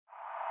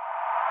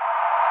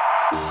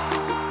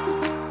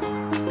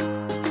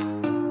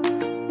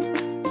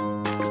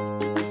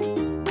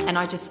And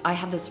I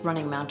have this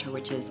running mantra,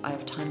 which is, I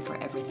have time for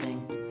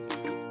everything.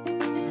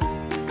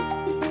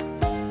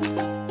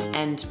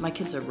 And my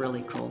kids are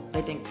really cool.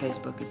 They think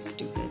Facebook is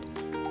stupid.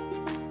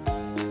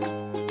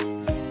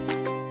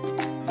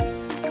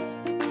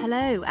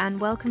 Hello, and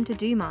welcome to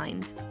Do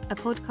Mind, a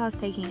podcast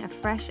taking a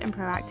fresh and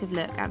proactive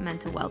look at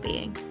mental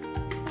well-being.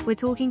 We're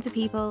talking to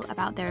people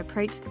about their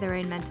approach to their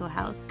own mental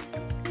health,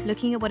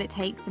 looking at what it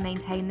takes to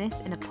maintain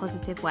this in a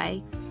positive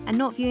way, and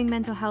not viewing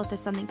mental health as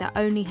something that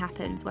only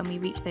happens when we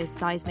reach those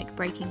seismic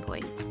breaking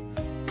points.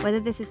 Whether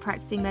this is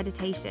practicing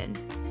meditation,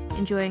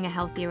 enjoying a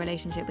healthier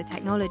relationship with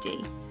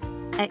technology,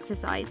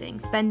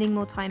 exercising, spending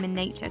more time in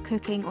nature,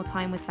 cooking, or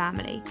time with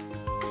family.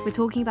 We're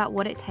talking about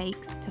what it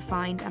takes to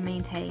find and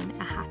maintain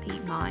a happy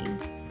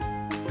mind.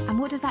 And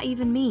what does that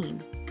even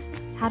mean?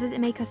 How does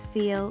it make us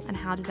feel, and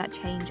how does that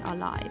change our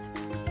lives?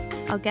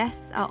 Our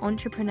guests are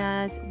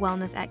entrepreneurs,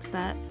 wellness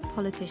experts,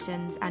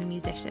 politicians, and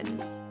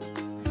musicians.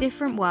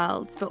 Different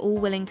worlds, but all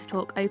willing to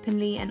talk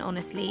openly and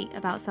honestly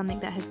about something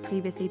that has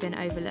previously been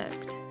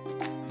overlooked.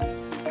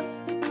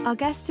 Our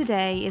guest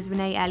today is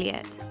Renée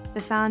Elliott,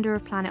 the founder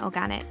of Planet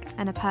Organic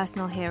and a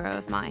personal hero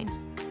of mine.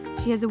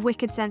 She has a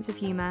wicked sense of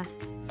humour,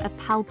 a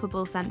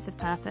palpable sense of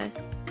purpose,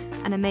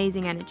 and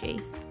amazing energy.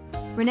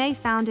 Renée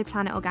founded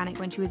Planet Organic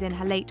when she was in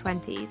her late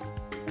 20s,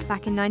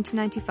 back in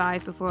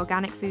 1995 before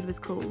organic food was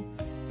cool,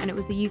 and it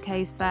was the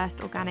UK's first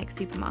organic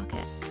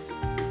supermarket.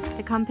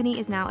 The company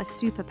is now a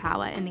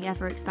superpower in the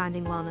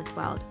ever-expanding wellness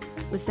world,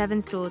 with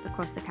 7 stores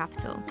across the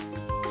capital.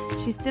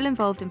 She's still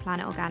involved in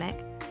Planet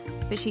Organic,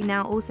 but she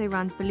now also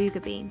runs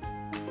Beluga Bean,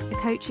 a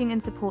coaching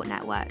and support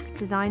network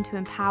designed to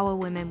empower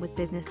women with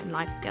business and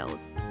life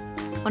skills.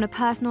 On a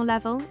personal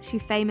level, she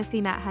famously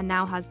met her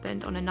now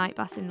husband on a night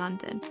bus in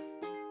London.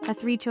 Her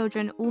 3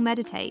 children all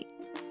meditate,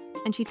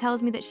 and she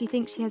tells me that she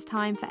thinks she has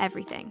time for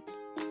everything.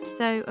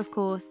 So, of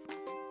course,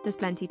 there's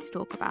plenty to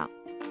talk about.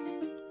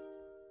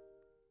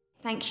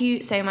 Thank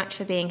you so much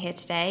for being here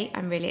today.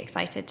 I'm really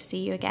excited to see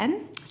you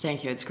again.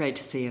 Thank you. It's great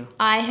to see you.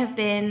 I have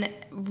been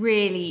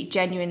really,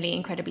 genuinely,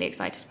 incredibly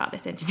excited about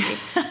this interview.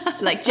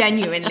 Like,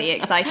 genuinely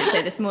excited.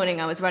 So this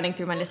morning I was running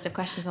through my list of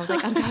questions. I was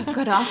like, I've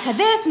got to ask her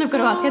this, and I've got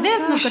to ask her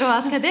this, and I've got to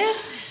ask her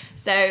this.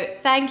 So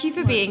thank you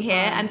for being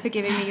here and for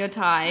giving me your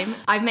time.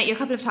 I've met you a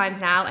couple of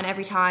times now, and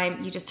every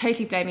time you just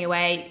totally blow me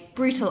away.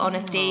 Brutal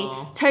honesty,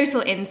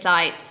 total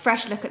insights,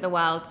 fresh look at the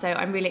world. So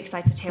I'm really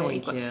excited to hear what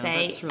you've got to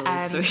say. That's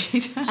really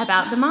sweet.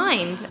 About the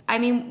mind. I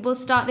mean, we'll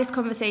start this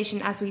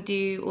conversation as we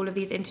do all of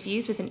these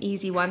interviews with an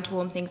easy one to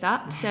warm things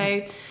up.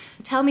 So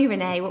tell me,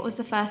 Renée, what was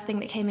the first thing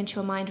that came into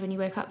your mind when you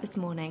woke up this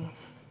morning?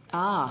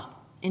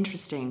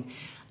 Interesting.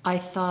 I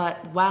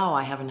thought, wow,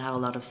 I haven't had a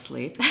lot of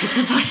sleep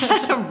because I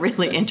had a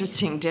really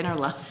interesting dinner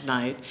last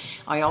night.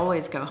 I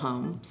always go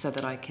home so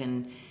that I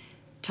can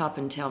top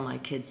and tail my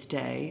kids'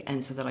 day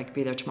and so that I could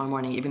be there tomorrow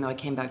morning, even though I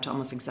came back to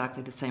almost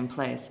exactly the same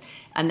place.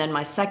 And then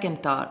my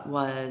second thought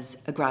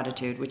was a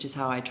gratitude, which is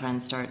how I try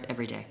and start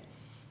every day.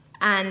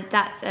 And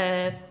that's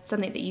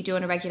something that you do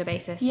on a regular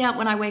basis? Yeah,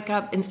 when I wake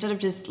up, instead of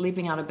just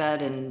leaping out of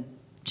bed and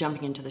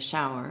jumping into the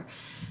shower,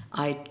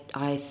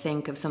 I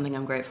think of something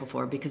I'm grateful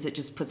for because it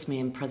just puts me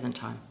in present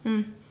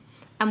time.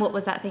 And what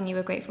was that thing you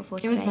were grateful for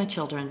today? It was my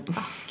children.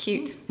 Oh,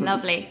 cute.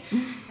 Lovely.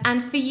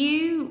 And for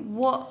you,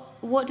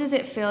 what does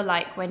it feel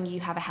like when you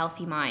have a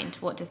healthy mind?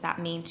 What does that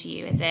mean to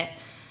you? Is it,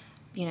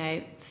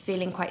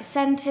 feeling quite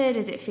centered?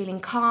 Is it feeling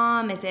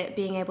calm? Is it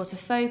being able to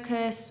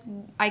focus?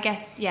 I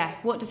guess,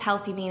 what does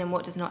healthy mean and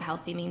what does not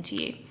healthy mean to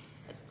you?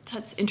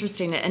 That's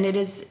interesting, and it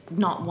is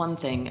not one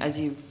thing. As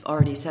you've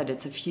already said,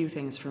 it's a few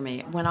things for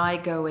me. When I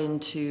go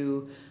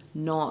into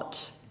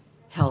not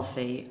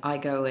healthy, I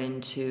go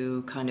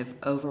into kind of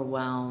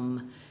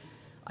overwhelm.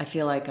 I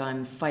feel like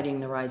I'm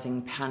fighting the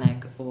rising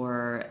panic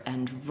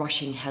and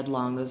rushing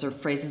headlong. Those are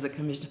phrases that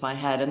come into my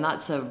head, and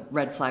that's a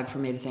red flag for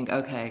me to think,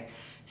 okay,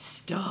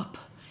 stop,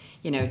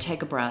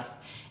 take a breath.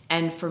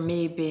 And for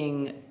me,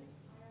 being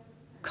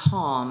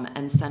calm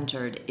and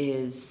centered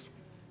is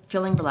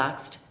feeling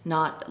relaxed,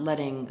 not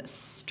letting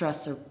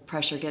stress or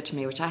pressure get to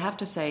me, which I have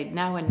to say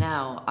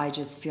now I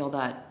just feel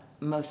that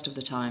most of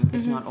the time,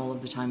 if not all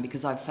of the time,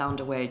 because I've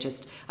found a way,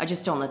 I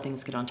just don't let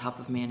things get on top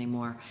of me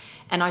anymore.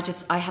 And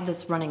I have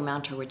this running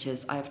mantra, which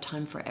is I have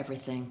time for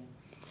everything.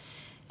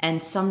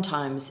 And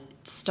sometimes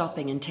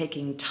stopping and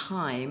taking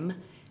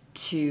time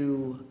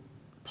to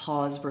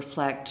pause,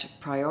 reflect,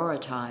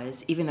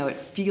 prioritize, even though it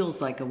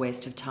feels like a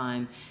waste of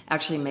time,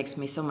 actually makes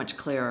me so much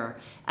clearer.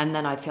 And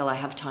then I feel I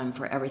have time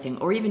for everything,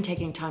 or even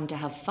taking time to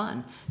have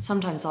fun.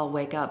 Sometimes I'll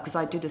wake up, because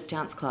I do this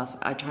dance class,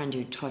 I try and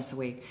do twice a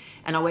week,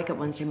 and I'll wake up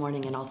Wednesday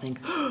morning and I'll think,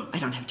 I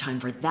don't have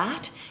time for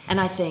that. And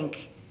I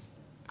think,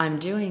 I'm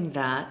doing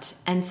that,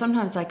 and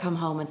sometimes I come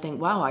home and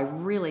think, wow, I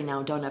really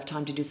now don't have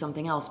time to do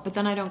something else, but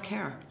then I don't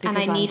care. And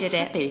I needed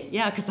it.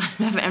 Yeah, because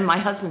I'm happy. And my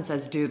husband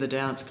says, do the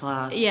dance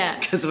class. Yeah.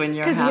 Because when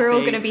you're happy. Because we're all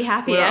going to be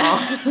happier.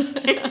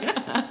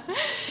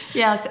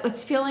 Yeah, so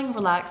it's feeling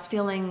relaxed,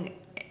 feeling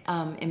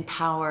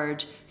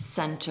empowered,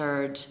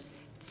 centered,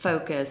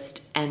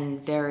 focused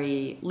and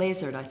very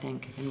lasered, I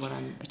think, in what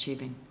I'm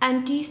achieving.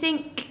 And do you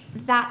think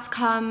that's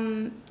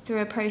come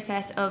through a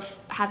process of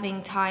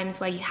having times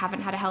where you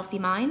haven't had a healthy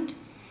mind?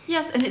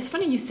 Yes, and it's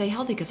funny you say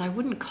healthy, because I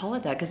wouldn't call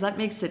it that, because that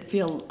makes it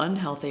feel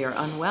unhealthy or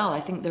unwell. I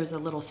think there's a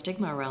little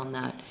stigma around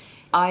that.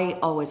 I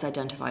always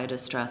identify it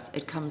as stress.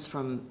 It comes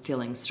from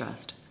feeling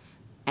stressed.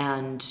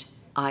 And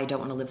I don't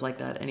want to live like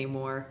that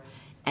anymore.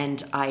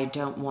 And I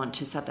don't want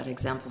to set that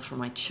example for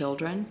my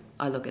children.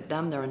 I look at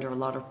them, they're under a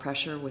lot of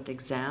pressure with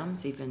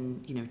exams,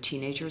 even,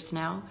 teenagers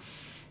now.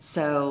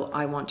 So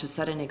I want to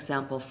set an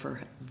example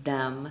for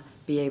them,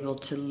 be able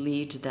to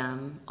lead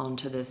them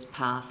onto this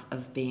path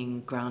of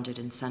being grounded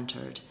and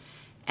centered.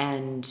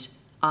 And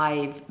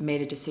I've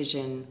made a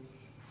decision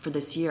for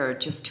this year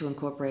just to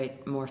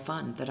incorporate more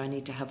fun, that I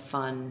need to have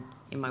fun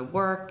in my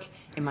work,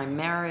 in my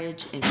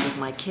marriage, and with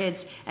my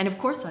kids. And of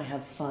course I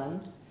have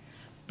fun,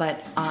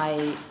 but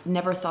I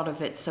never thought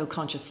of it so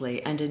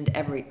consciously and in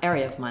every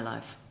area of my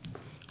life.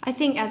 I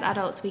think as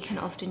adults we can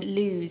often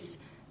lose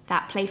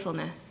that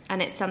playfulness,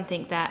 and it's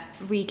something that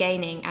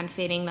regaining and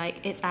feeling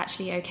like it's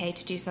actually okay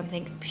to do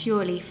something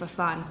purely for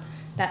fun.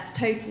 That's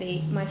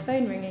totally my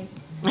phone ringing.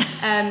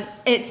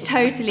 It's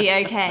totally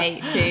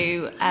okay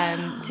to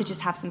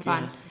just have some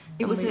fun.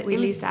 Yes. We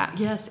lose that.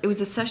 Yes, it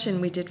was a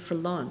session we did for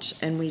launch,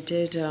 and we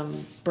did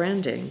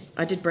branding.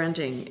 I did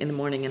branding in the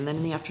morning, and then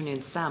in the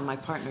afternoon, Sam, my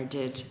partner,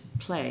 did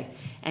play,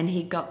 and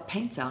he got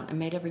paints out and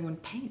made everyone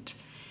paint.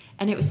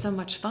 And it was so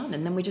much fun.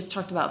 And then we just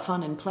talked about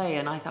fun and play,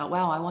 and I thought,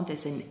 wow, I want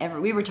this in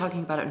every... We were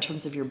talking about it in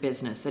terms of your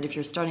business, that if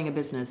you're starting a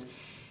business,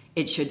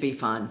 it should be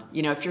fun.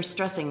 If you're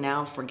stressing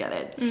now, forget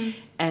it. Mm.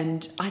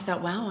 And I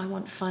thought, wow, I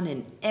want fun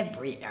in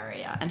every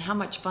area. And how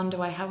much fun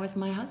do I have with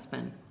my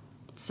husband?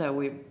 So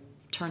we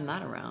turned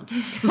that around.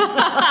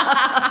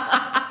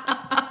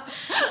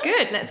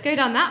 Good, let's go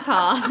down that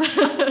path.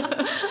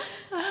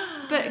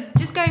 But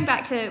just going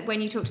back to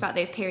when you talked about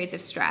those periods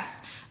of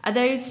stress, are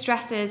those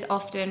stresses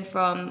often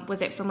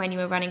was it from when you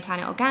were running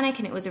Planet Organic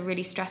and it was a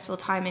really stressful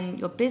time in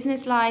your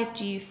business life?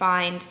 Do you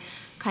find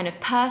kind of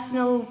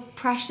personal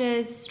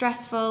pressures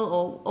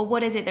stressful, or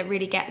what is it that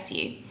really gets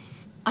you?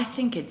 I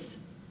think it's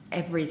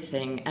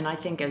everything. And I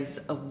think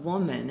as a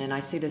woman, and I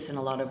see this in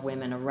a lot of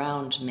women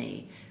around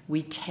me,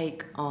 we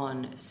take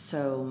on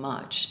so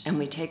much, and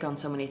we take on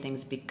so many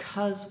things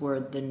because we're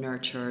the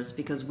nurturers,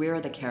 because we're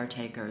the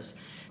caretakers.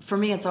 For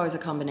me, it's always a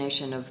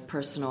combination of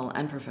personal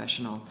and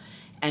professional,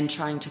 and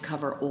trying to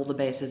cover all the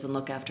bases and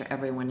look after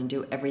everyone and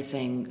do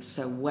everything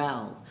so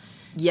well.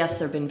 Yes,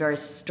 there have been very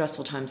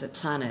stressful times at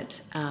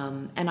Planet,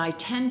 and I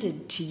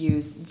tended to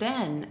use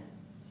then,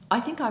 I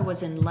think I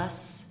was in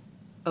less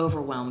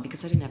overwhelmed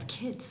because I didn't have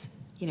kids,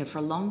 for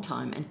a long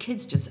time, and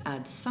kids just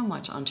add so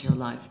much onto your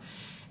life.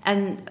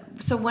 And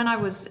so when I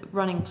was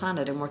running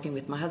Planet and working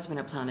with my husband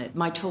at Planet,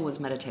 my tool was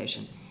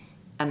meditation,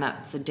 and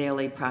that's a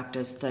daily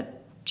practice that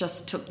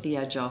just took the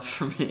edge off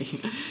for me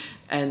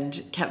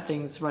and kept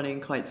things running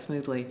quite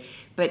smoothly.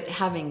 But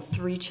having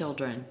 3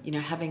 children,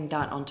 having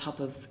that on top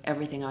of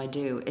everything I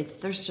do,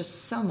 there's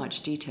just so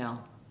much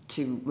detail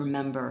to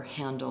remember,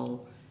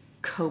 handle,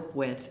 cope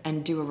with,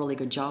 and do a really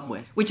good job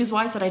with, which is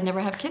why I said I'd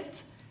never have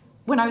kids.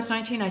 When I was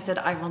 19, I said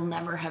I will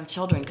never have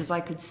children, because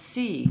I could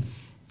see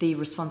the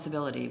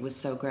responsibility was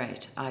so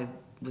great. I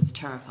was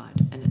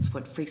terrified, and it's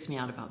what freaks me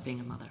out about being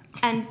a mother.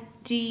 And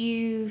do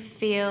you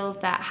feel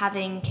that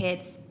having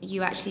kids,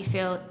 you actually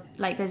feel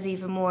like there's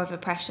even more of a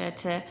pressure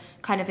to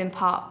kind of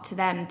impart to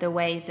them the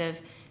ways of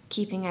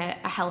keeping a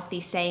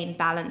healthy, sane,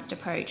 balanced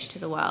approach to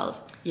the world?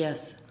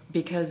 Yes,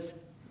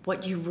 because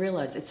what you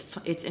realize,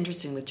 it's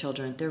interesting with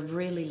children, they're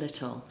really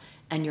little,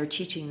 and you're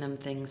teaching them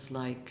things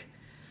like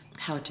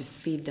how to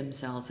feed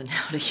themselves and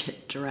how to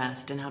get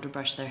dressed and how to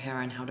brush their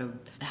hair and how to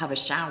have a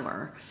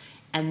shower.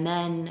 And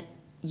then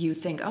you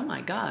think, oh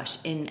my gosh,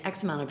 in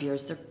X amount of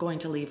years, they're going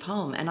to leave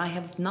home. And I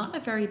have not a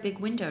very big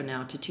window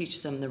now to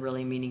teach them the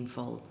really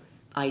meaningful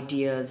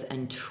ideas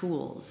and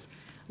tools,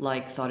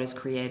 like thought is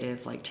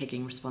creative, like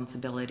taking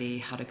responsibility,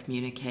 how to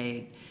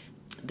communicate,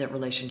 that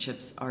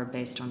relationships are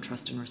based on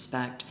trust and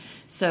respect.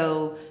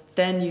 So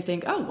then you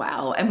think, oh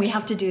wow. And we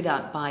have to do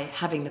that by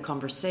having the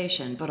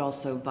conversation, but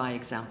also by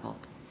example.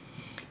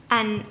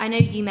 And I know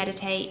you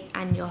meditate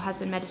and your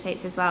husband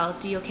meditates as well.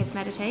 Do your kids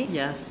meditate?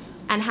 Yes.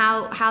 And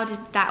how did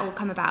that all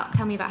come about?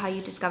 Tell me about how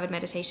you discovered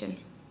meditation.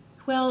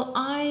 Well,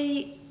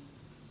 I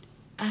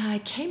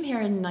came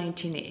here in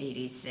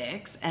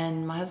 1986,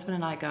 and my husband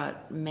and I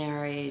got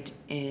married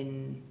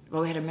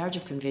we had a marriage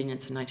of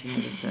convenience in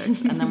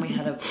 1986, and then we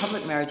had a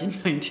public marriage in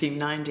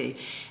 1990.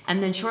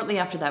 And then shortly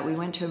after that, we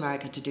went to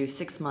America to do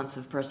 6 months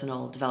of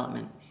personal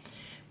development,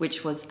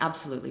 which was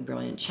absolutely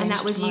brilliant. Changed and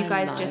that was you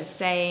guys life. Just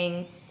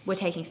saying, we're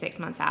taking 6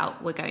 months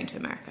out, we're going to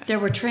America. There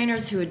were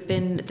trainers who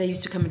they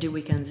used to come and do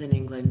weekends in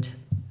England,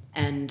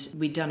 and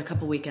we'd done a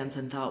couple weekends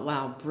and thought,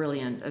 wow,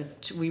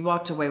 brilliant. We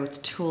walked away with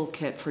a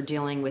toolkit for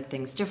dealing with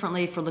things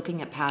differently, for looking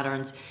at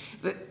patterns.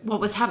 But what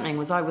was happening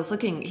was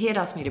he had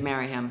asked me to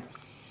marry him,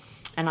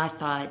 and I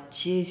thought,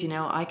 geez,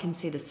 I can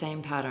see the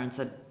same patterns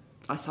that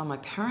I saw my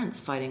parents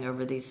fighting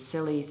over these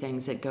silly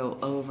things that go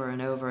over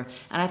and over.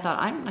 And I thought,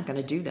 I'm not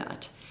going to do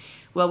that.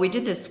 Well, we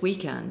did this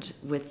weekend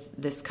with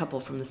this couple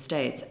from the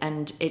States,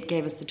 and it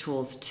gave us the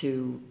tools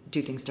to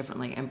do things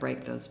differently and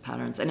break those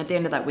patterns. And at the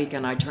end of that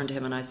weekend, I turned to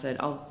him and I said,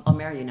 I'll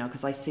marry you now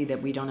because I see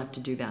that we don't have to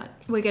do that.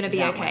 We're going to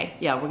be okay. Way.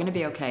 Yeah, we're going to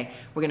be okay.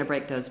 We're going to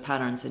break those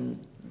patterns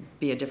and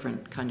be a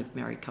different kind of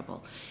married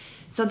couple.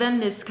 So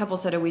then this couple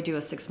said, we do a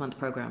 6-month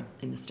program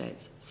in the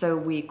States. So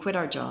we quit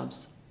our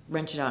jobs,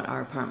 rented out our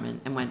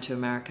apartment, and went to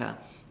America.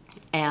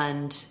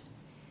 And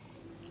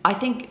I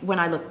think when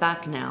I look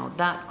back now,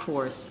 that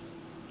course,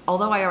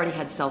 although I already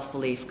had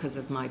self-belief because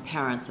of my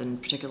parents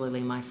and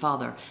particularly my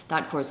father,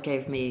 that course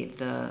gave me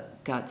the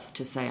guts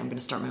to say I'm going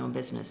to start my own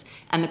business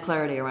and the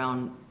clarity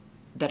around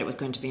that it was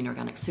going to be an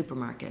organic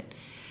supermarket.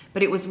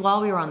 But it was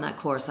while we were on that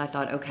course, I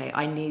thought, okay,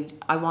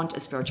 I want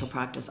a spiritual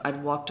practice.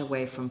 I'd walked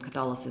away from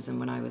Catholicism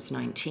when I was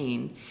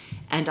 19,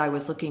 and I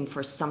was looking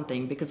for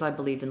something because I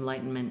believe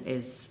enlightenment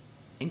is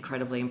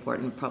incredibly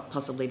important,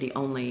 possibly the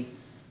only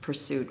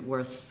pursuit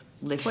worth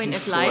living point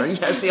of for. Life.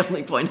 Yes, the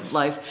only point of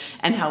life.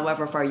 And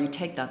however far you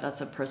take that, that's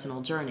a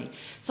personal journey.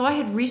 So I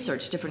had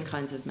researched different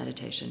kinds of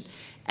meditation,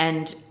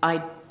 and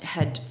I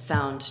had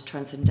found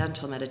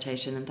transcendental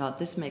meditation and thought,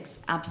 this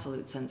makes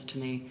absolute sense to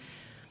me.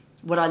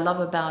 What I love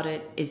about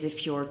it is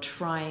if you're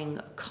trying,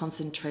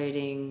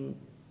 concentrating,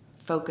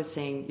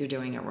 focusing, you're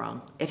doing it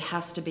wrong. It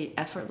has to be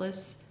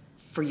effortless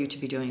for you to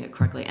be doing it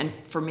correctly. And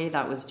for me,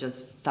 that was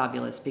just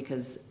fabulous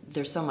because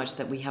there's so much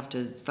that we have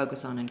to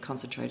focus on and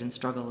concentrate and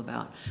struggle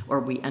about,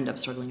 or we end up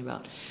struggling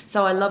about.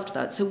 So I loved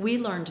that. So we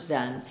learned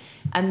then,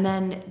 and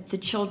then the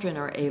children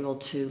are able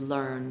to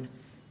learn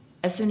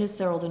as soon as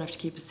they're old enough to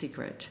keep a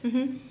secret,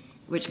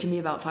 which can be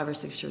about 5 or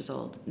 6 years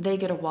old. They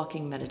get a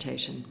walking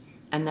meditation.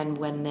 And then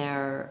when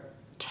they're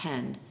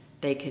 10,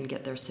 they can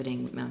get their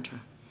sitting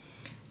mantra.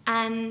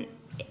 And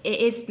it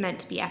is meant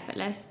to be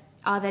effortless.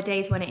 Are there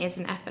days when it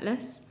isn't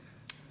effortless?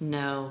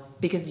 No,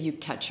 because you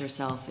catch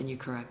yourself and you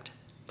correct.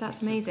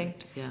 That's amazing.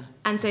 Yeah.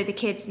 And so the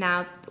kids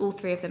now, all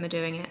 3 of them are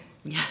doing it?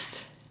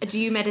 Yes. Do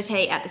you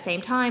meditate at the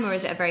same time, or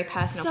is it a very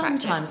personal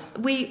practice?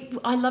 Sometimes.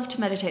 I love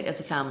to meditate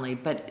as a family,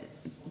 but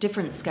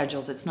different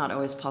schedules, it's not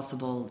always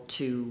possible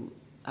to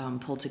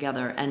pull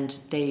together. And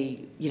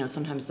they,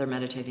 sometimes they're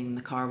meditating in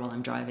the car while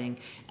I'm driving,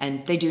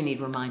 and they do need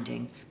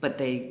reminding, but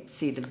they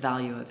see the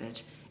value of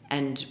it.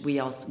 And we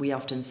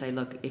often say,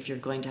 look, if you're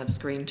going to have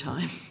screen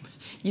time,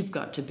 you've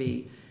got to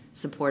be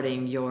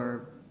supporting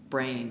your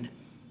brain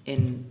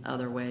in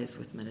other ways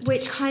with meditation.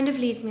 Which kind of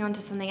leads me on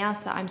to something else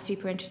that I'm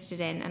super interested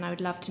in, and I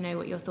would love to know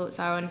what your thoughts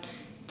are on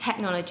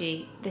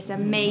technology. This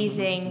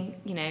amazing,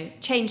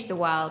 changed the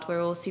world.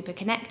 We're all super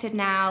connected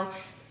now.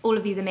 All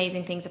of these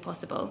amazing things are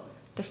possible.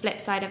 The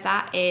flip side of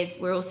that is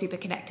we're all super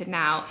connected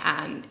now,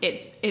 and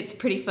it's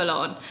pretty full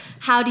on.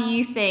 How do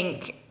you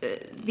think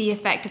the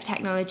effect of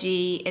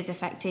technology is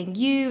affecting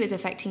you, is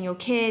affecting your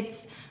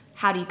kids?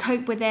 How do you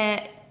cope with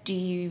it? Do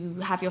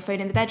you have your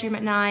phone in the bedroom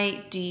at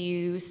night? Do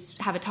you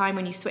have a time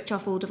when you switch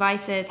off all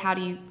devices? How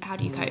do you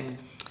cope?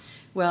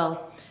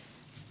 Well,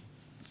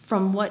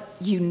 from what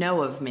you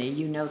know of me,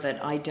 you know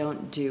that I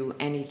don't do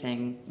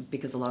anything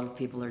because a lot of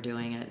people are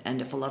doing it.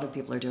 And if a lot of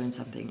people are doing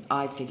something,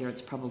 I figure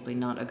it's probably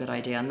not a good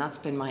idea. And that's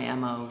been my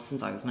MO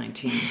since I was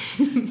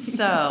 19.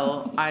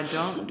 So I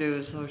don't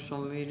do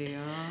social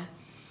media.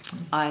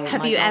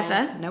 Have you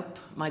ever? Nope.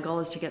 My goal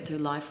is to get through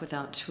life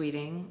without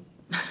tweeting.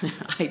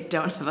 I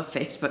don't have a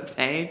Facebook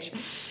page.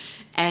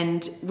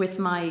 And with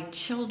my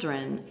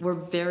children, we're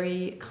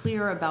very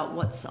clear about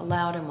what's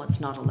allowed and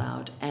what's not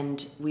allowed.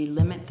 And we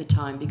limit the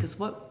time because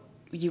what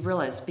you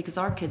realize, because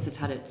our kids have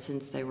had it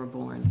since they were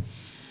born,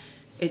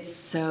 it's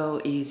so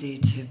easy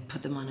to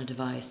put them on a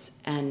device.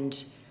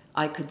 And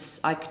I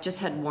just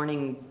had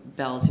warning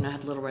bells, I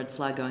had a little red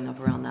flag going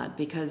up around that,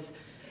 because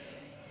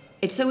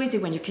it's so easy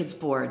when your kid's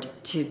bored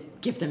to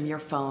give them your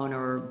phone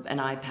or an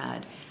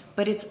iPad.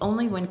 But it's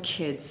only when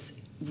kids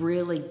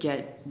really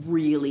get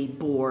really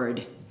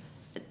bored.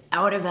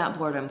 Out of that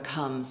boredom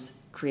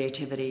comes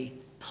creativity,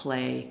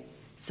 play,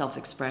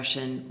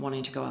 self-expression,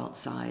 wanting to go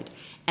outside.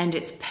 And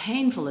it's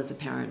painful as a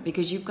parent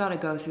because you've got to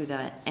go through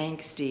that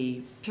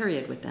angsty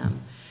period with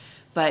them.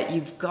 But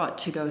you've got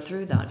to go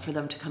through that for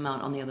them to come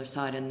out on the other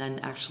side and then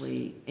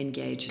actually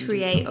engage and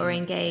create or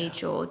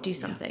engage or do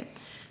something.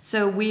 Yeah.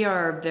 So we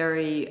are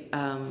very,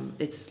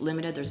 it's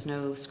limited. There's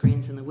no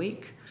screens in the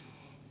week.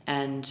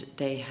 And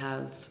they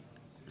have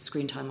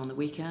screen time on the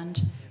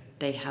weekend.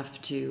 They have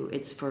to,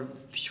 it's for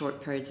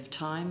short periods of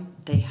time.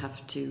 They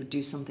have to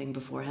do something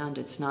beforehand.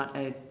 It's not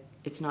a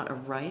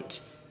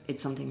right.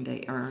 It's something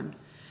they earn.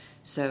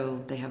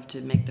 So they have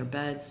to make their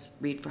beds,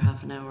 read for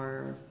half an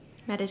hour.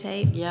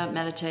 Meditate. Yeah,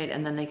 meditate.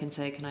 And then they can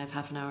say, can I have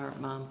half an hour,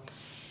 Mom?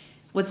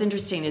 What's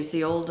interesting is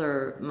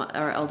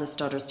our eldest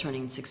daughter's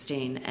turning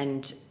 16.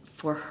 And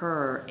for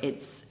her,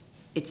 it's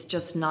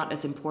just not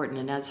as important.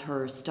 And as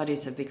her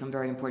studies have become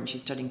very important,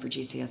 she's studying for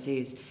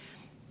GCSEs,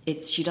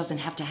 she doesn't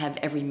have to have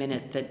every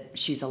minute that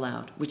she's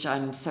allowed, which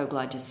I'm so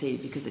glad to see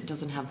because it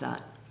doesn't have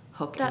that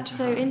hook That's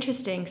into so her.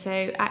 interesting.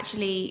 So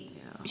actually,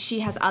 she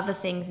has other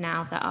things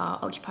now that are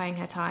occupying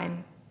her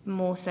time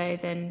more so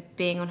than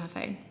being on her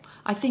phone?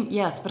 I think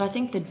yes, but I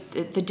think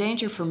the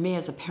danger for me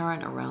as a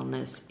parent around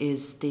this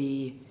is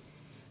the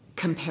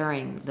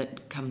comparing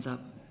that comes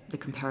up, the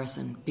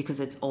comparison, because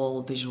it's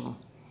all visual.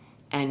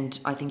 And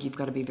I think you've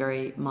got to be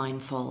very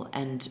mindful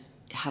and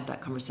have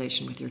that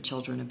conversation with your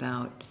children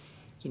about,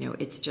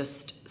 it's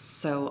just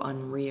so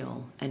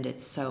unreal and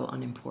it's so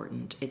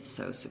unimportant. It's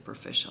so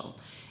superficial.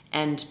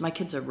 And my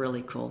kids are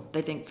really cool.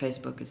 They think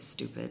Facebook is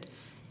stupid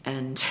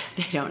and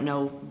they don't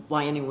know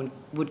why anyone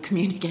would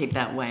communicate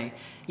that way.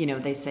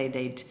 They say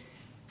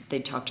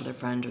they'd talk to their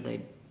friend or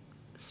they'd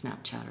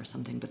Snapchat or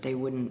something, but they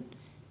wouldn't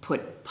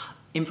put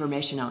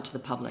information out to the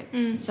public.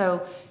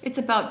 So it's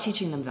about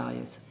teaching them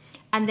values.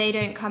 And they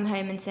don't come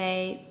home and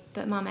say,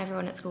 but Mum,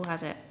 everyone at school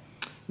has it.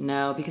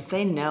 No, because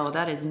they know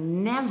that is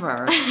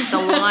never the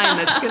line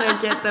that's going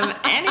to get them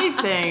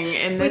anything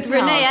in this With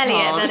Renée household.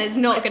 Elliott, that is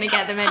not going to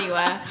get them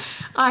anywhere.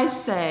 I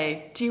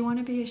say, do you want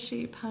to be a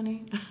sheep,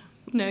 honey?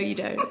 No, you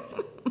don't.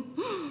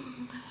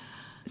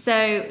 So,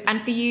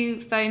 and for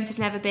you, phones have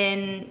never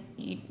been,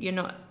 you're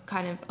not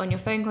kind of on your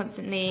phone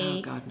constantly?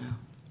 Oh, God,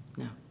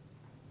 no.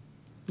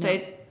 So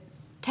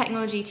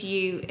technology to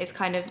you is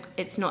kind of,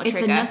 it's not a trigger.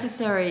 It's a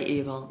necessary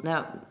evil.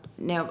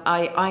 Now,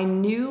 I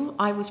knew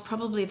I was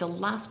probably the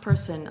last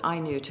person I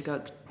knew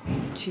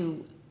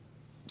to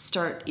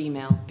start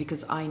email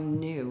because I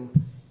knew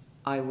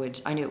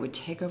it would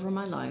take over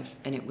my life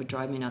and it would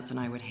drive me nuts and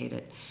I would hate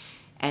it.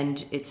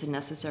 And it's a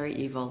necessary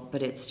evil,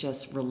 but it's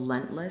just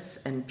relentless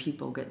and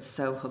people get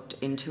so hooked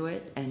into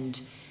it and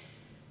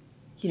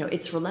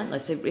it's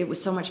relentless. It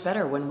was so much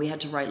better when we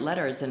had to write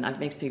letters, and it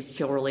makes me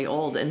feel really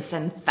old, and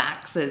send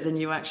faxes, and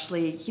you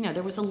actually,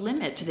 there was a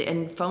limit to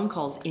and phone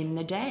calls in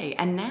the day.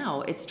 And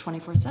now it's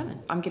 24/7.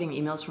 I'm getting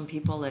emails from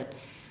people at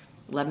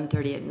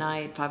 11:30 at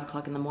night, 5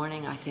 o'clock in the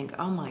morning. I think,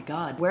 oh my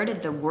God, where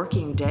did the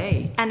working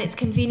day? And it's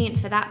convenient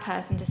for that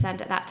person to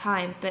send at that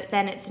time, but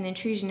then it's an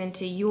intrusion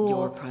into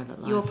your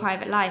private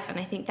life. And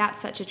I think that's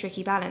such a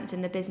tricky balance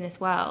in the business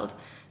world,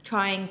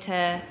 trying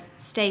to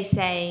stay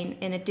sane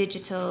in a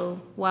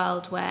digital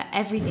world where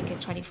everything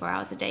is 24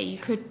 hours a day. You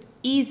could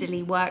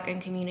easily work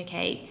and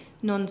communicate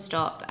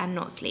non-stop and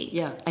not sleep.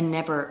 Yeah, and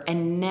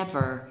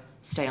never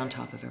stay on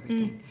top of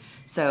everything.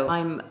 So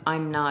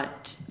I'm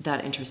not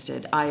that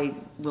interested. I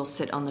will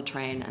sit on the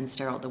train and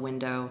stare out the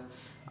window.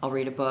 I'll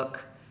read a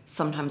book.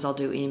 Sometimes I'll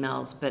do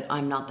emails, but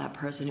I'm not that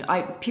person.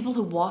 People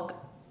who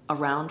walk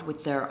around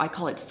with I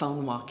call it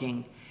phone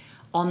walking,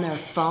 on their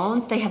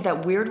phones. They have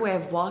that weird way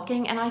of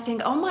walking, and I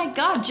think, oh my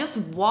God, just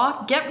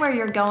walk, get where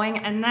you're going,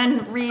 and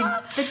then read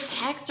the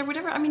text or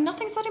whatever. I mean,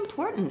 nothing's that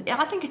important.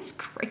 I think it's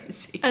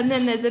crazy. And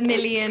then there's a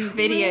million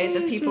videos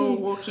of people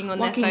walking on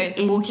their phones,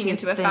 walking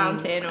into a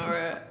fountain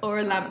or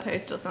a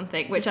lamppost or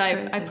something, which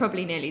I've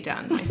probably nearly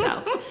done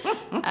myself.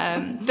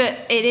 But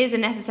it is a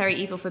necessary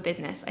evil for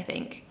business, I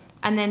think.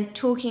 And then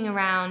talking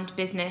around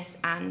business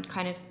and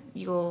kind of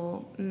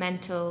your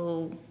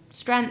mental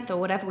strength, or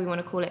whatever we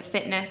want to call it,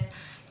 fitness.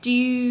 Do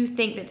you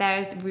think that there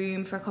is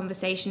room for a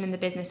conversation in the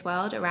business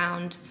world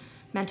around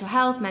mental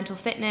health, mental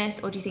fitness,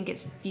 or do you think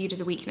it's viewed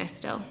as a weakness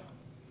still?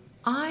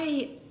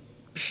 I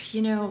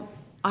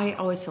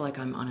always feel like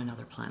I'm on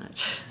another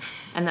planet.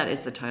 And that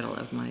is the title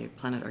of my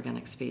Planet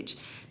Organic speech.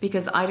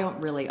 Because I don't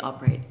really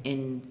operate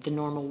in the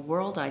normal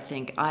world, I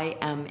think.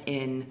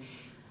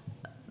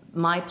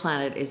 My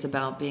planet is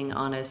about being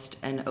honest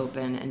and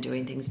open and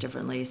doing things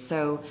differently.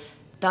 So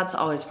that's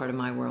always part of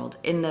my world.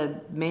 In the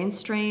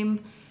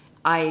mainstream,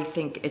 I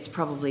think it's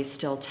probably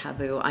still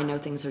taboo. I know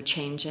things are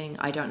changing.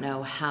 I don't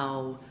know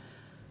how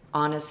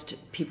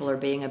honest people are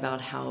being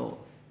about how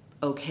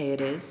okay it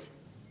is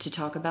to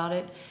talk about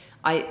it.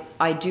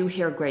 I do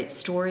hear great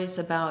stories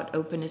about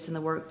openness in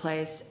the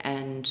workplace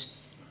and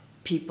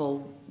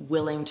people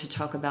willing to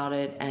talk about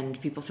it and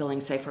people feeling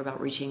safer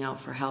about reaching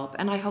out for help.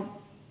 And I hope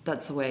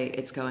that's the way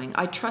it's going.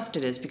 I trust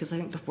it is, because I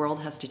think the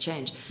world has to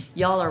change.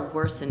 Y'all are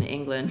worse in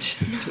England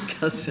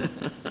because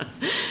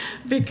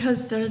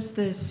there's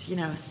this,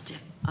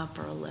 stiff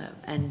upper lip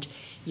and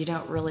you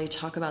don't really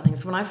talk about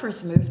things. When I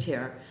first moved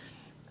here,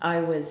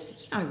 I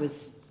was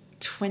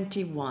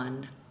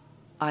 21.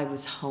 I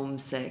was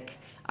homesick.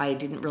 I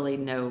didn't really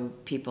know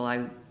people.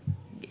 I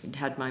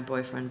had my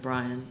boyfriend,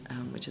 Brian,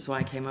 which is why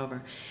I came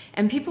over.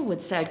 And people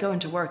would say, I'd go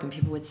into work and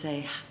people would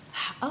say,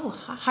 oh,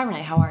 hi,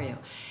 Renee, how are you?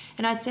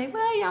 And I'd say,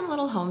 well, yeah, I'm a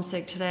little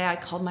homesick today. I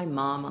called my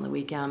mom on the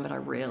weekend, but I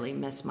really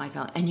miss my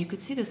family. And you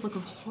could see this look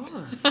of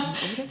horror.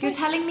 You're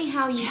telling me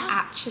how you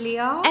actually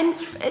are? And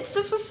this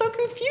was so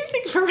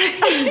confusing for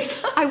me.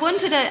 I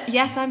wanted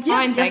yes, I'm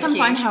fine, yes, I'm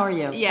fine, how are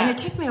you? Yeah. And it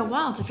took me a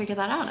while to figure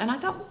that out. And I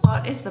thought,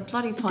 what is the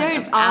bloody point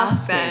Don't of ask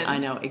asking? then. I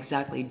know,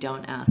 exactly,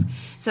 don't ask.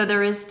 So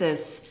there is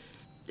this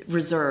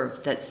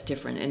reserve that's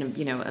different. And,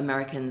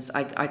 Americans,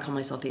 I call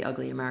myself the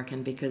ugly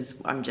American because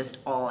I'm just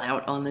all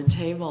out on the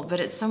table.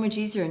 But it's so much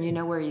easier, and you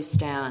know where you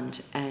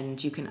stand,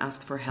 and you can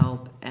ask for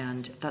help.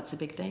 And that's a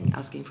big thing,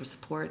 asking for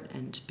support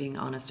and being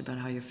honest about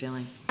how you're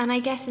feeling. And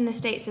I guess in the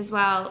States as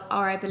well,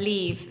 or I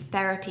believe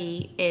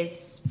therapy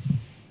is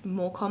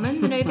more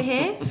common than over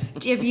here?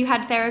 Have you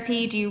had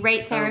therapy? Do you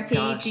rate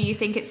therapy? Do you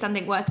think it's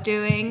something worth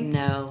doing?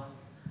 No,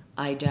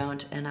 I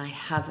don't, and I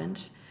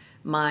haven't.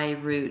 My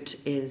route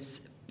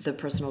is the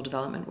personal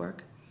development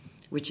work,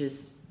 which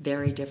is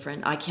very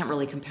different. I can't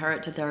really compare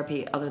it to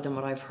therapy other than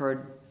what I've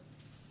heard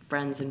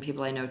friends and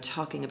people I know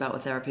talking about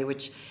with therapy,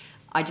 which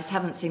I just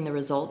haven't seen the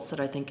results that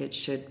I think it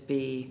should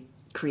be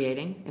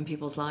creating in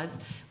people's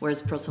lives.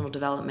 Whereas personal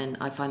development,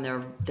 I find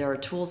there are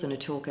tools in a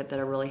toolkit that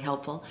are really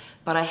helpful.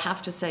 But I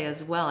have to say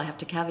as well, I have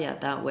to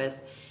caveat that with,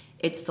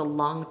 it's the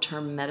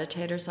long-term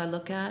meditators I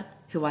look at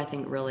who I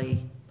think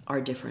really are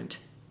different.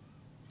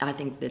 I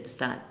think it's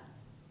that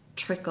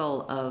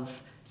trickle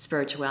of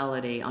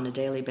spirituality on a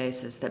daily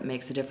basis that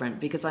makes a difference,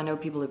 because I know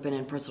people who've been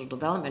in personal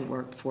development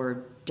work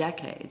for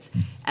decades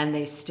and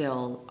they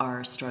still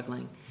are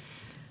struggling.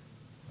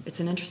 It's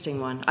an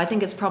interesting one. I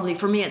think it's probably,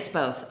 for me, it's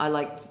both. I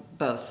like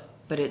both,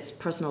 but it's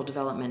personal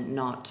development,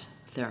 not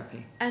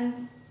therapy.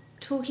 And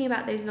talking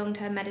about those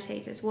long-term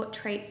meditators, what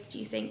traits do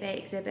you think they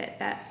exhibit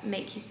that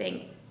make you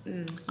think,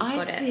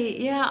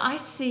 I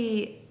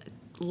see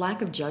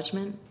lack of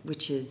judgment,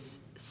 which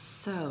is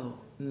so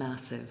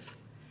massive.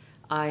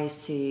 I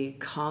see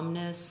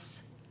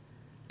calmness,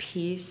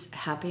 peace,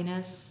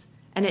 happiness,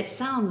 and it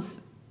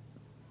sounds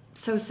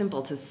so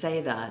simple to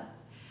say that,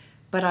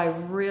 but I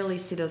really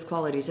see those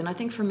qualities. And I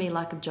think for me,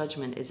 lack of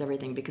judgment is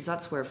everything, because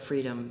that's where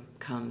freedom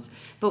comes.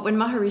 But when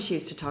Maharishi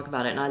used to talk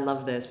about it, and I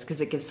love this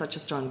because it gives such a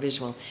strong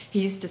visual,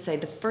 he used to say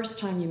the first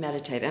time you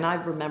meditate, and I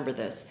remember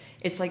this,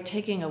 it's like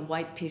taking a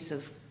white piece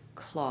of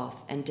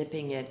cloth and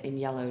dipping it in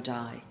yellow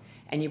dye.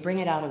 And you bring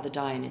it out of the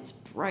dye and it's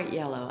bright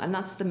yellow, and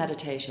that's the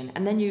meditation.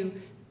 And then you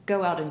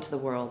go out into the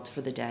world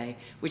for the day,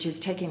 which is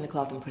taking the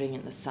cloth and putting it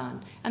in the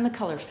sun, and the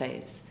color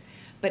fades.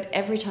 But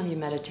every time you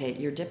meditate,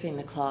 you're dipping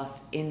the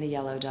cloth in the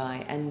yellow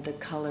dye, and the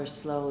color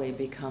slowly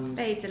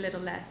fades a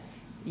little less.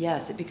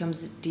 Yes, it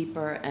becomes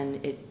deeper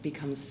and it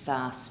becomes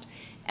fast,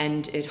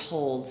 and it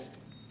holds.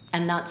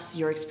 And that's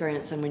your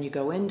experience. Then when you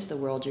go into the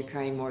world, you're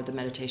carrying more of the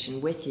meditation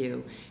with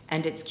you,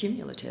 and it's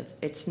cumulative.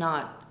 It's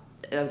not,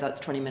 oh, that's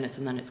 20 minutes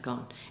and then it's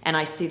gone. And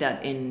I see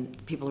that in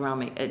people around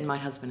me, and my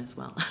husband as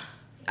well.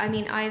 I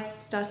mean,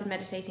 I've started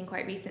meditating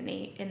quite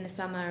recently in the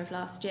summer of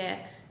last year,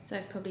 so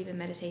I've probably been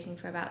meditating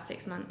for about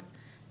 6 months.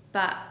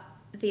 But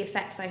the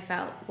effects I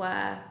felt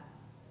were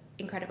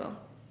incredible.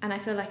 And I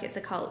feel like it's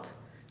a cult.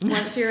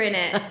 Once you're in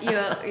it, you're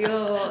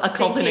a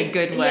cult thinking, in a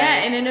good way.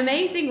 Yeah, in an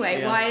amazing way.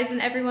 Yeah. Why isn't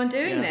everyone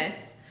doing this?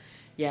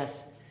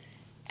 Yes.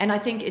 And I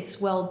think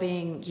it's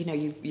well-being,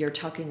 you're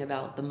talking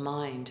about the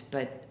mind,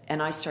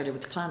 and I started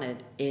with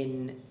Planet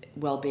in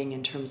well-being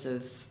in terms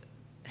of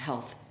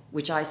health,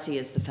 which I see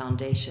as the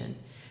foundation.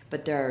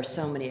 But there are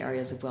so many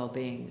areas of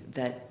well-being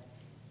that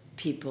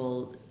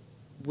people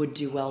would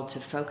do well to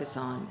focus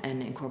on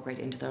and incorporate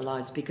into their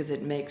lives, because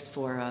it makes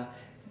for a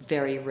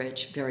very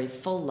rich, very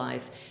full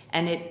life.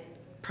 And it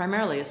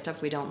primarily is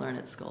stuff we don't learn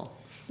at school.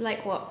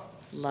 Like what?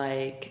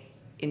 Like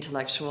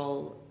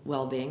intellectual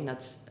well-being,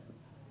 that's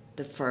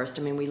the first.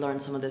 I mean, we learn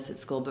some of this at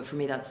school, but for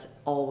me that's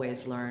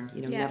always learn.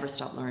 Never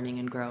stop learning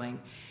and growing.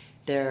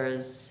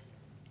 There's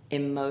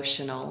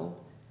emotional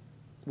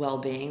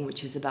well-being,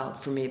 which is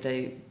about, for me,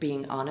 the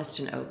being honest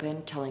and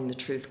open, telling the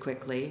truth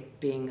quickly,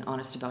 being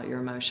honest about your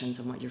emotions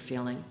and what you're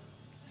feeling.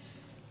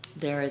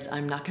 There is,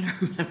 I'm not going to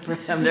remember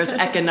them, there's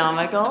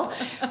economical,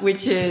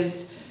 which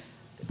is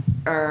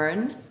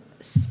earn,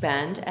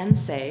 spend, and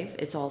save.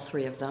 It's all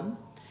three of them.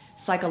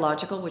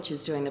 Psychological, which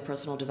is doing the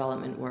personal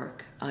development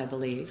work, I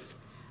believe.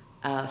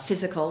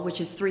 Physical,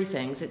 which is three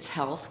things. It's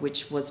health,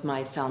 which was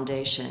my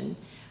foundation,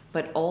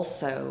 but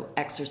also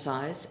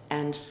exercise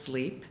and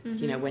sleep.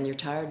 Mm-hmm. When you're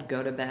tired,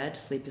 go to bed.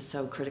 Sleep is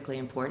so critically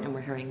important, and we're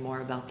hearing more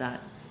about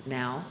that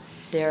now.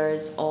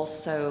 There's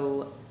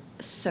also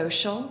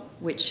social,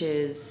 which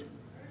is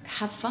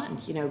have fun.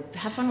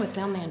 Have fun with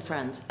family and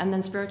friends. And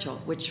then spiritual,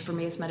 which for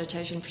me is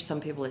meditation. For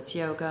some people it's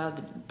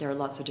yoga. There are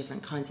lots of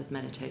different kinds of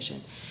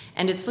meditation.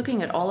 And it's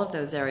looking at all of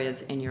those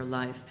areas in your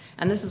life.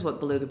 And this is what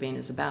Beluga Bean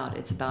is about.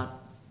 It's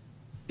about,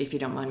 if you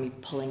don't mind me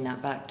pulling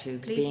that back to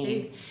Please being,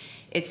 do.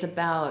 It's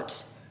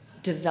about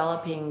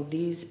developing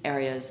these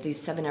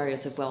 7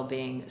 areas of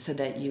well-being, so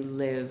that you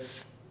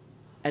live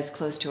as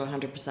close to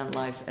 100%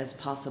 life as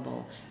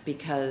possible,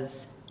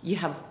 because you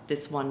have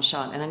this one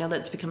shot. And I know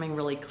that's becoming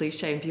really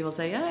cliche, and people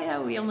say, yeah,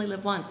 we only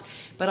live once.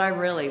 But I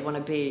really want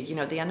to be,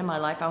 at the end of my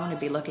life, I want to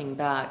be looking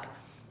back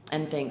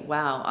and think,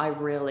 wow, I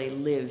really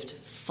lived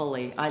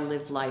fully. I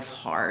lived life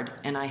hard,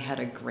 and I had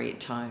a great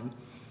time.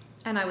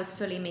 And I was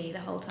fully me the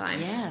whole time.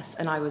 Yes,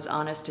 and I was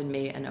honest and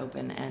me and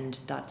open, and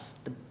that's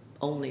the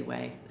only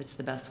way. It's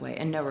the best way,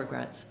 and no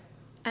regrets.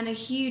 And a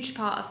huge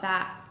part of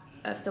that,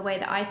 of the way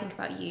that I think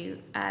about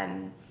you,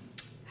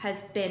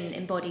 has been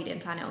embodied in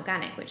Planet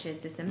Organic, which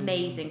is this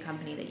amazing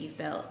company that you've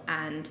built,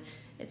 and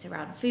it's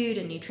around food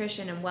and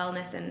nutrition and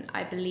wellness, and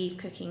I believe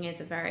cooking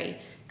is a very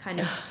kind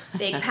of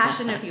big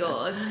passion of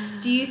yours.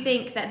 Do you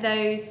think that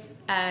those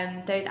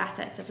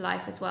assets of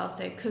life as well,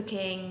 so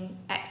cooking,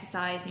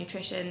 exercise,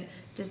 nutrition,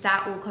 does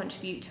that all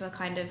contribute to a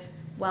kind of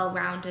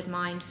well-rounded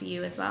mind for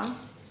you as well?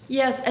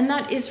 Yes, and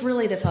that is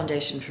really the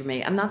foundation for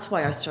me. And that's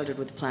why I started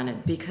with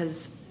Planet,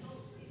 because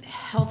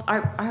health,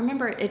 I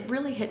remember it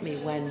really hit me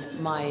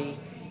when my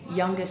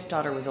youngest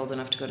daughter was old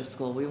enough to go to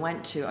school.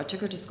 I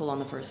took her to school on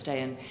the first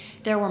day, and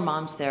there were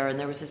moms there, and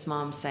there was this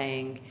mom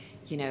saying,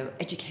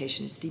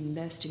 education is the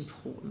most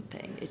important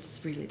thing. It's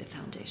really the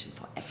foundation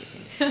for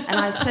everything. And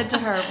I said to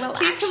her, well,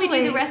 please can we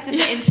do the rest of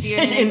the interview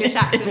in an English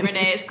accent,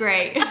 Renée? It's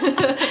great.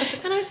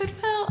 And I said,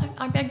 well,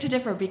 I beg to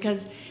differ,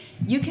 because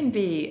you can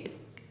be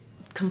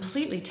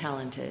completely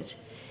talented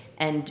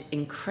and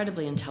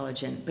incredibly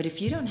intelligent, but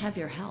if you don't have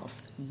your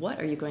health, what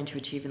are you going to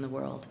achieve in the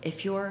world?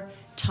 If you're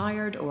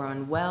tired or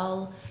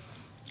unwell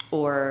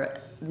or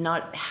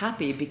not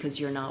happy because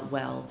you're not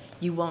well,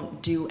 you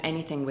won't do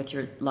anything with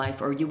your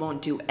life, or you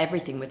won't do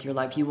everything with your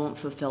life. You won't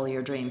fulfill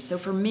your dreams. So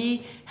for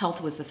me,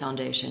 health was the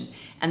foundation.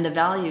 And the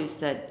values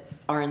that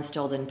are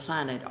instilled in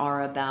Planet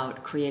are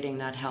about creating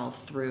that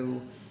health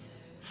through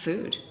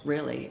food,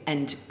 really,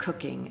 and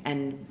cooking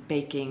and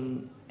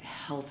baking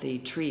healthy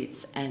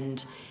treats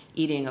and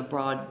eating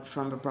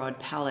from a broad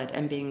palate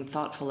and being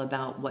thoughtful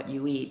about what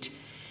you eat,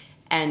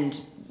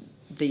 and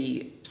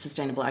the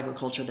sustainable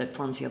agriculture that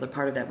forms the other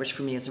part of that, which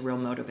for me is a real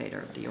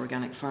motivator, the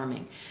organic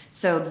farming.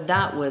 So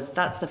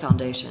that's the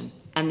foundation.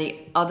 And the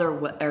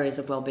other areas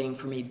of well-being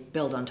for me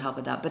build on top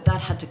of that. But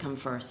that had to come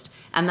first.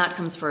 And that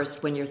comes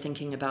first when you're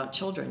thinking about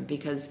children,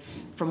 because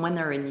from when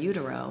they're in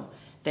utero,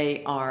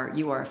 you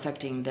are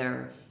affecting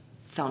their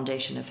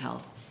foundation of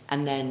health.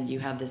 And then you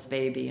have this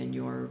baby and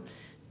you're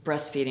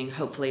breastfeeding,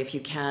 hopefully, if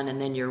you can,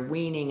 and then you're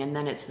weaning, and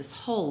then it's this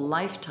whole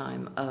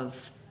lifetime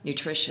of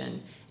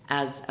nutrition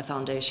as a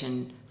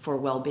foundation for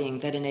well-being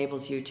that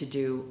enables you to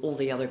do all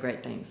the other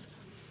great things.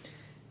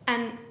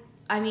 And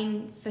I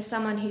mean, for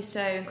someone who's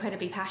so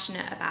incredibly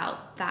passionate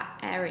about that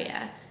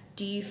area,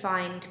 do you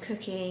find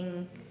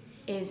cooking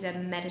is a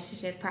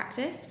meditative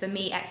practice? For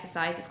me,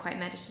 exercise is quite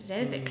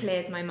meditative. It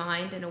clears my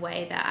mind in a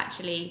way that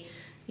actually,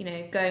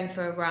 going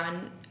for a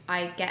run,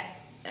 I get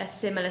a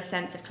similar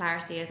sense of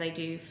clarity as I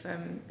do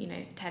from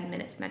 10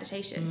 minutes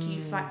meditation. Do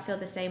you feel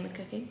the same with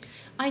cooking?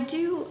 I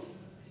do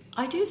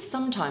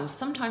sometimes.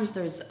 Sometimes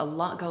there's a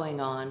lot going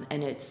on,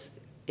 and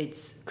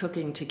it's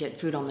cooking to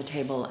get food on the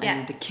table,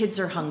 and the kids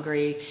are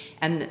hungry,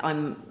 and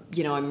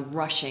I'm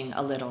rushing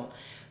a little.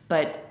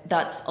 But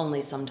that's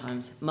only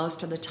sometimes.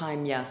 Most of the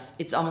time, yes,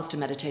 it's almost a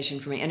meditation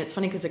for me. And it's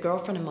funny because a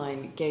girlfriend of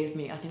mine gave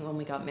me, I think when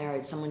we got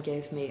married, someone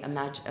gave me a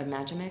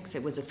Magimix.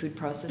 It was a food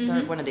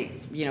processor, one of the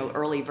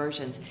early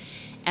versions.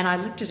 And I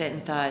looked at it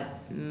and thought,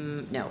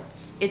 no,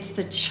 it's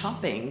the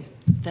chopping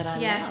that I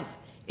love.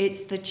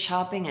 It's the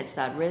chopping, it's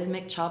that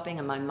rhythmic chopping,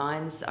 and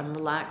I'm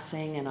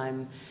relaxing and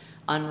I'm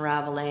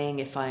unraveling.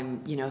 If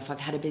I've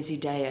had a busy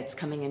day, it's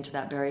coming into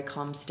that very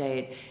calm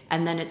state.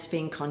 And then it's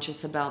being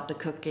conscious about the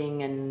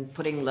cooking and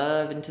putting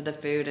love into the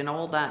food and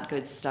all that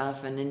good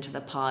stuff and into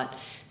the pot.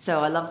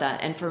 So I love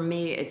that. And for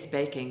me, it's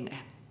baking.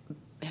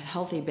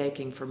 Healthy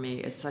baking for me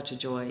is such a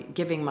joy.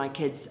 Giving my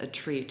kids a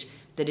treat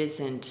that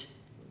isn't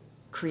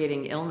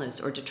creating illness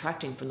or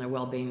detracting from their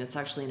well-being, that's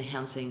actually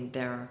enhancing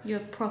their... You're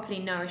properly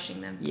nourishing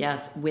them.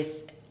 Yes,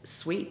 with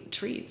sweet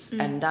treats.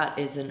 And that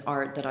is an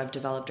art that I've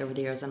developed over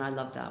the years, and I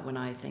love that when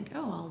I think,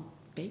 I'll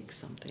bake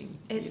something.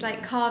 It's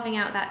like carving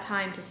out that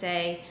time to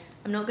say,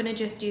 I'm not going to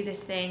just do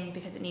this thing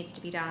because it needs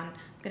to be done.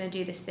 I'm going to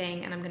do this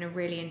thing and I'm going to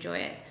really enjoy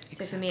it.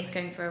 Exactly. So for me, it's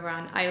going for a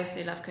run. I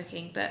also love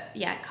cooking, but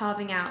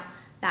carving out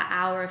that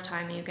hour of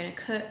time, and you're going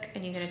to cook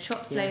and you're going to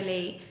chop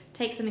slowly,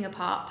 take something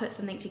apart, put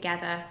something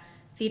together,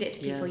 feed it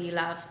to people you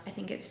love. I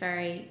think it's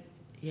very,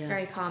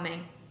 very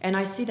calming. And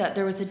I see that.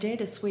 There was a day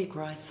this week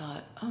where I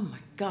thought, oh my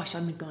gosh,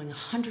 I've been going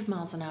 100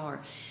 miles an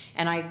hour.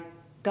 And I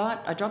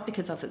dropped the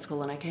kids off at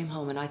school and I came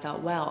home and I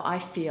thought, wow, I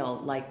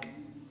feel like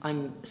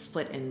I'm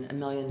split in a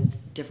million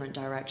different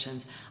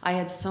directions. I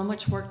had so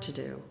much work to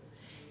do.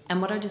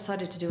 And what I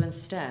decided to do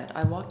instead,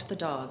 I walked the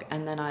dog,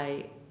 and then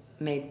I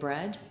made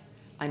bread,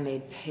 I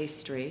made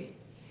pastry,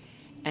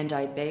 and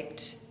I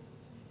baked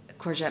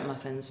courgette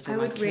muffins for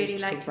my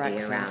kids for breakfast. I would really like to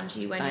be around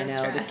you when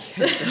you're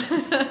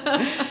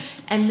stressed.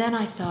 And then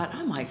I thought,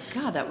 oh my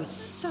God, that was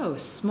so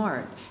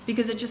smart,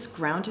 because it just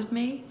grounded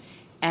me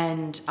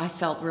and I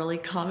felt really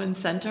calm and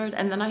centered.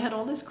 And then I had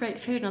all this great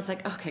food and I was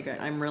like, okay, good,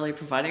 I'm really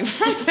providing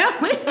for my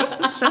family. That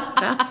was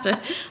fantastic.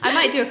 I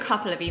might do a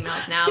couple of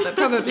emails now, but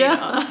probably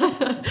not.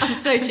 I'm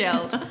so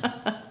chilled.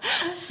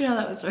 Yeah,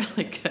 that was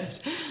really good.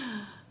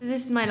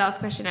 This is my last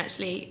question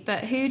actually,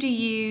 but who do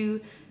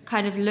you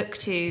kind of look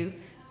to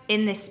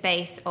in this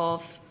space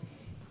of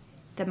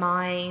the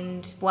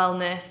mind,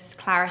 wellness,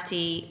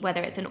 clarity,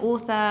 whether it's an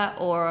author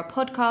or a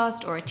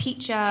podcast or a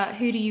teacher?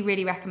 Who do you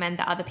really recommend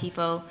that other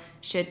people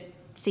should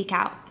seek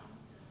out?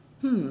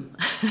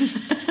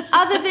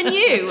 Other than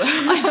you.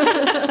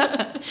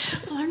 Well,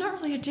 I'm not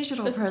really a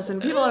digital person.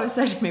 People always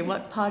say to me,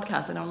 what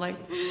podcast? And I'm like,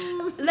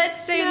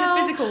 let's stay in the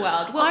physical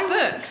world. What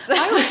books?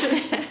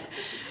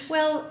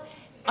 Well,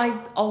 I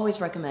always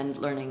recommend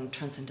learning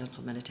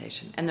transcendental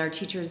meditation. And there are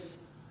teachers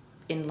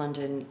in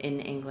London, in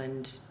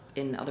England,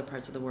 in other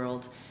parts of the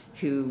world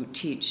who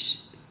teach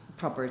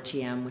proper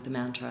TM with a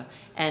mantra.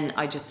 And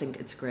I just think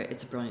it's great.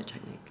 It's a brilliant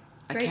technique.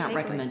 I can't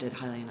recommend it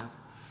highly enough.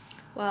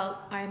 Well,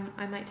 I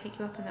might take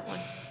you up on that one.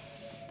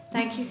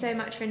 Thank you so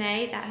much,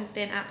 Renée. That has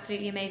been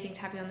absolutely amazing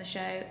to have you on the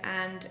show,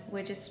 and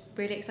we're just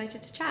really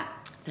excited to chat.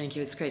 Thank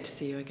you. It's great to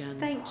see you again.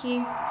 Thank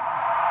you.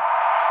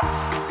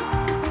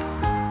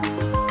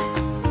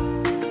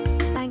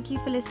 Thank you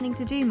for listening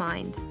to Do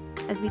Mind,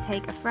 as we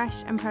take a fresh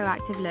and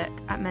proactive look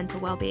at mental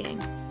well-being.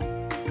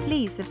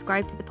 Please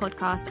subscribe to the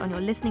podcast on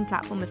your listening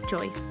platform of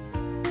choice.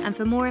 And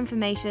for more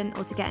information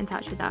or to get in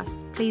touch with us,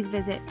 please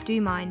visit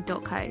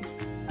domind.co.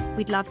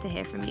 We'd love to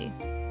hear from you.